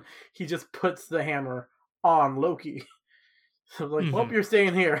 was when he just puts the hammer on Loki. So like, well, you're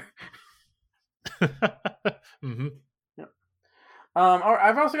staying here. Mm-hmm. Yep.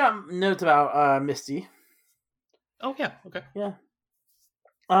 I've also got notes about Misty. Oh yeah, okay. Yeah.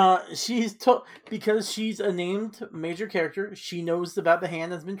 She's because she's a named major character. She knows about the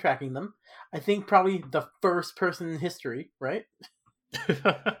hand that's been tracking them. I think probably the first person in history, right?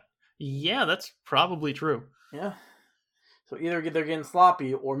 Yeah, that's probably true. Yeah. So either they're getting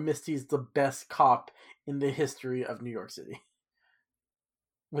sloppy, or Misty's the best cop in the history of New York City.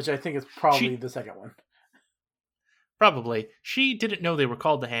 Which I think is probably the second one. Probably. She didn't know they were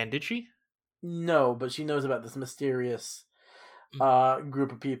called the Hand, did she? No, but she knows about this mysterious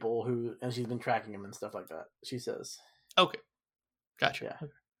group of people and she's been tracking them and stuff like that, she says. Okay. Gotcha. Yeah.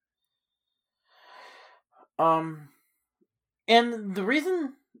 Okay. And the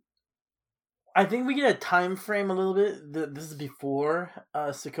reason I think we get a time frame a little bit, this is before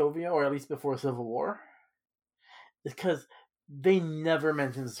Sokovia, or at least before Civil War, is because they never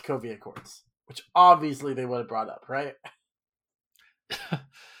mentioned the Sokovia Accords, which obviously they would have brought up, right?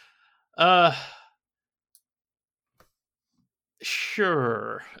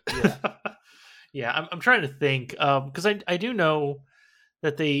 Sure. Yeah. Yeah, I'm trying to think, because I do know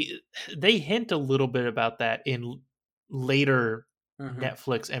that they hint a little bit about that in later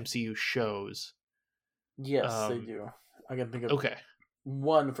Netflix MCU shows. Yes, they do. I can think of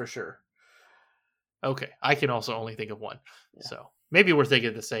one for sure. Okay, I can also only think of one. Yeah. So maybe we're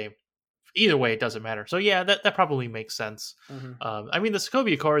thinking the same. Either way, it doesn't matter. So yeah, that probably makes sense. Mm-hmm. I mean, the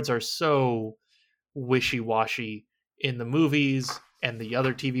Sokovia Accords are so wishy-washy in the movies and the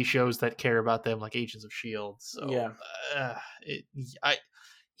other TV shows that care about them, like Agents of S.H.I.E.L.D. So yeah,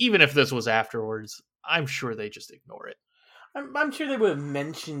 even if this was afterwards, I'm sure they just ignore it. I'm sure they would have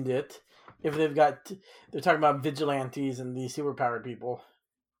mentioned it if they're talking about vigilantes and these superpowered people.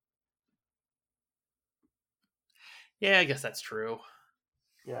 Yeah, I guess that's true.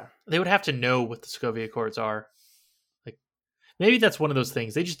 Yeah. They would have to know what the Sokovia Accords are. Like, maybe that's one of those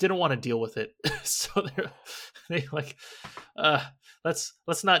things. They just didn't want to deal with it. So they like,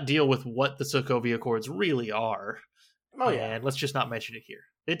 let's not deal with what the Sokovia Accords really are. Oh, yeah. And let's just not mention it here.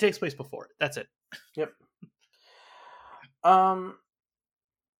 It takes place before it. That's it. Yep. I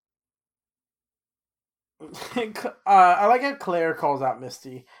like how Claire calls out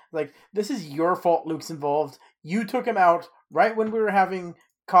Misty. Like, this is your fault Luke's involved. You took him out right when we were having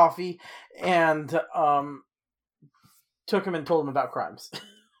coffee and took him and told him about crimes.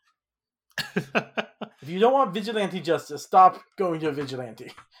 If you don't want vigilante justice, stop going to a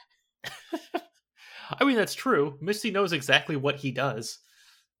vigilante. I mean, that's true. Misty knows exactly what he does.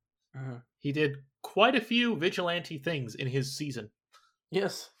 Mm-hmm. He did quite a few vigilante things in his season.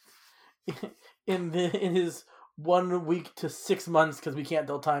 Yes. In his 1 week to 6 months, because we can't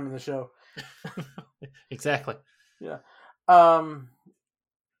tell time in the show. Exactly. Yeah.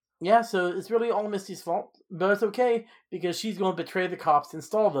 Yeah, so it's really all Misty's fault, but it's okay because she's going to betray the cops,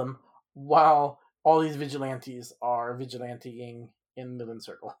 install them, while all these vigilantes are vigilanteing in Midland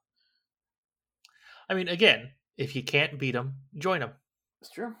Circle. I mean, again, if you can't beat them, join them. It's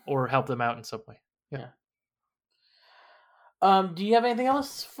true. Or help them out in some way. Yeah. Do you have anything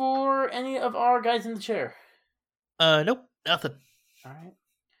else for any of our guys in the chair? Nope, nothing. All right.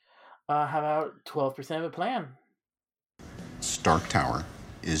 How about 12% of a plan? Stark Tower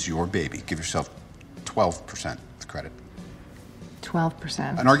is your baby. Give yourself 12% credit.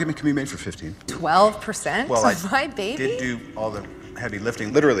 12%. An argument can be made for 15. 12%? Well, I my baby? did do all the heavy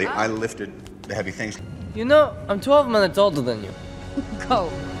lifting. Literally, I lifted the heavy things. You know, I'm 12 minutes older than you. Go.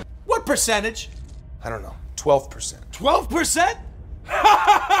 What percentage? I don't know. 12%. 12%?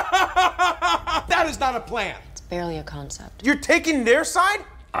 That is not a plan. It's barely a concept. You're taking their side?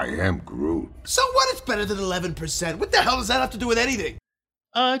 I am Groot. So what? It's better than 11%. What the hell does that have to do with anything?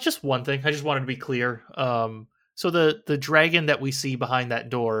 Just one thing. I just wanted to be clear. So the dragon that we see behind that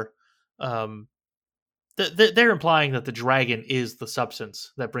door, they're implying that the dragon is the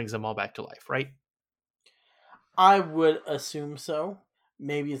substance that brings them all back to life, right? I would assume so.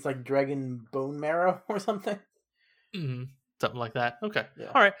 Maybe it's like dragon bone marrow or something. Mm-hmm. Something like that. Okay.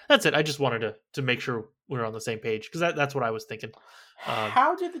 Yeah. All right. That's it. I just wanted to make sure we're on the same page because that's what I was thinking.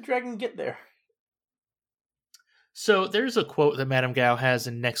 How did the dragon get there? So there's a quote that Madame Gao has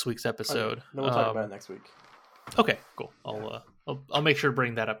in next week's episode. Okay. We'll talk about it next week. Okay, cool. I'll make sure to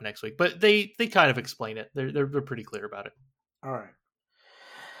bring that up next week. But they kind of explain it. They're pretty clear about it. All right.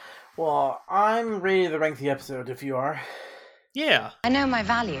 Well, I'm ready to rank the episode if you are. Yeah. I know my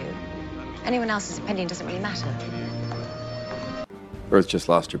value. Anyone else's opinion doesn't really matter. Earth just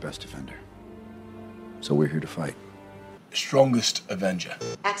lost her best defender. So we're here to fight. Strongest Avenger.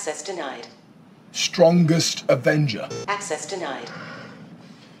 Access denied. Strongest Avenger. Access denied.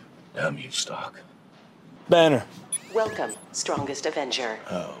 Damn you, Stark. Banner. Welcome, Strongest Avenger.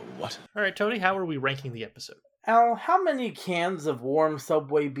 Oh, what? All right, Tony, how are we ranking the episode? Al, how many cans of warm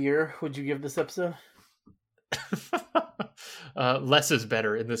Subway beer would you give this episode? Less is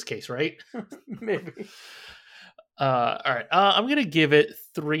better in this case, right? Maybe. All right. I'm gonna give it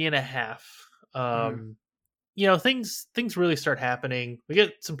 3.5. You know, things really start happening. We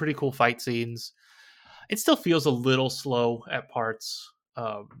get some pretty cool fight scenes. It still feels a little slow at parts,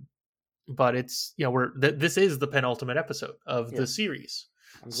 but it's this is the penultimate episode of the series.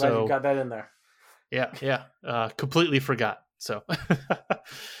 I'm glad you got that in there. Yeah. Completely forgot. So,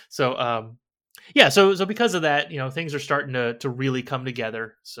 so because of that, things are starting to really come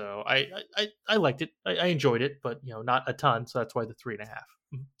together. So I liked it. I enjoyed it, but not a ton. So that's why the 3.5.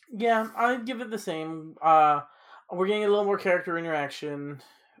 Yeah, I'd give it the same. We're getting a little more character interaction.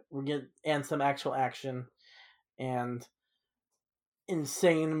 And some actual action, and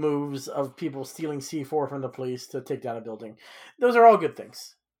insane moves of people stealing C4 from the police to take down a building. Those are all good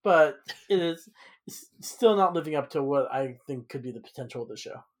things, but it's still not living up to what I think could be the potential of the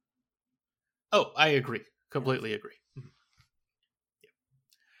show. Oh, I agree. Completely agree. Yeah.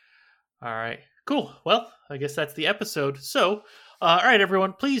 All right. Cool. Well, I guess that's the episode. So, all right,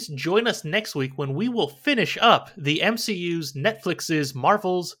 everyone, please join us next week when we will finish up the MCU's Netflix's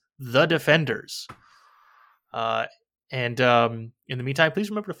Marvel's The Defenders. And in the meantime, please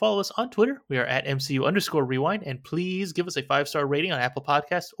remember to follow us on Twitter. We are at MCU_Rewind. And please give us a 5-star rating on Apple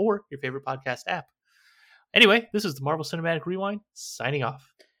Podcasts or your favorite podcast app. Anyway, this is the Marvel Cinematic Rewind signing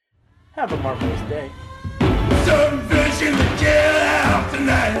off. Have a marvelous day.